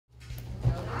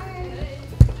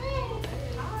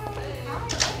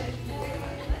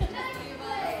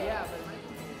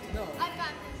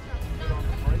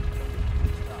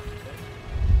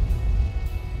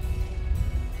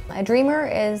A dreamer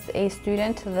is a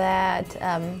student that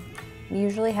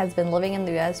usually has been living in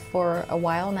the U.S. for a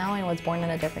while now and was born in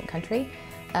a different country.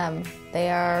 They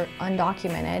are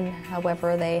undocumented,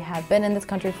 however they have been in this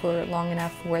country for long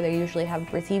enough where they usually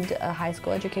have received a high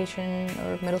school education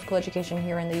or middle school education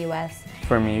here in the U.S.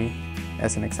 For me,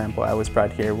 as an example, I was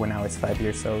brought here when I was 5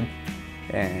 years old,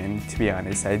 and to be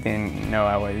honest, I didn't know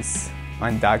I was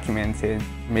undocumented,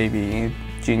 maybe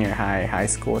junior high, high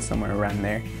school, somewhere around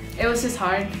there. It was just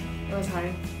hard. It was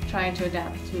hard trying to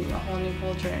adapt to a whole new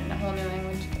culture and a whole new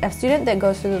language. A student that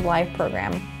goes through the LIVE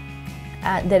program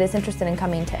that is interested in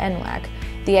coming to NWACC,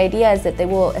 the idea is that they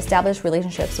will establish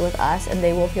relationships with us and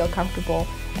they will feel comfortable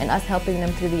in us helping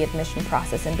them through the admission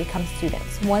process and become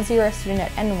students. Once you're a student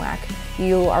at NWACC,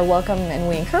 you are welcome and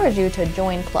we encourage you to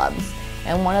join clubs.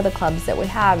 And one of the clubs that we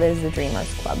have is the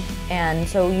Dreamers Club. And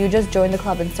so you just join the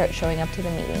club and start showing up to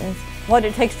the meetings. What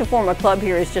it takes to form a club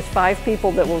here is just 5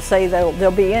 people that will say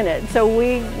they'll be in it. So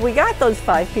we got those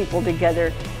 5 people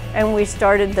together and we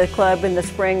started the club in the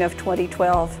spring of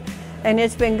 2012. And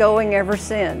it's been going ever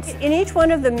since. In each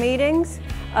one of the meetings,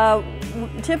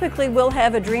 typically we'll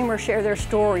have a dreamer share their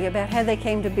story about how they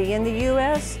came to be in the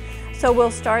U.S. So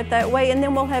we'll start that way, and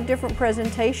then we'll have different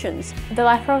presentations. The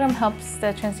LIFE program helps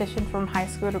the transition from high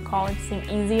school to college seem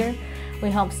easier. We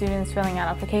help students filling out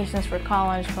applications for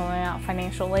college, filling out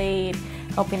financial aid,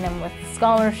 helping them with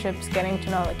scholarships, getting to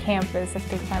know the campus if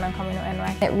they plan on coming to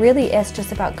NWACC. It really is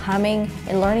just about coming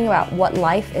and learning about what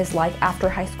life is like after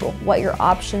high school, what your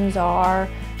options are,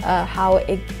 how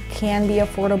it can be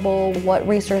affordable, what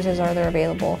resources are there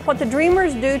available. What the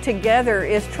Dreamers do together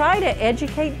is try to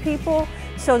educate people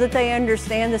so that they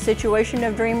understand the situation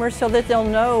of dreamers, so that they'll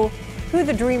know who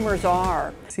the dreamers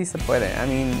are. Sí se puede. I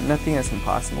mean, nothing is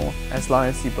impossible. As long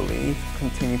as you believe,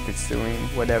 continue pursuing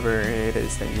whatever it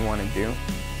is that you want to do,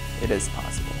 it is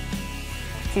possible.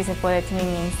 Sí se puede to me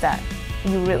means that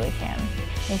you really can.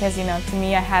 Because, you know, to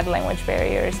me I had language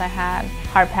barriers, I had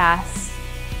hard paths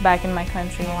back in my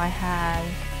country,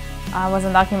 I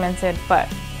wasn't documented, but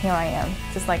here I am,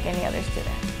 just like any other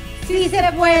student. Sí se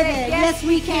puede, yes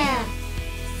we can.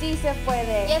 Sí se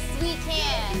puede. Yes we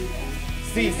can.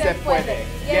 Sí se puede,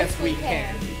 yes we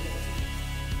can.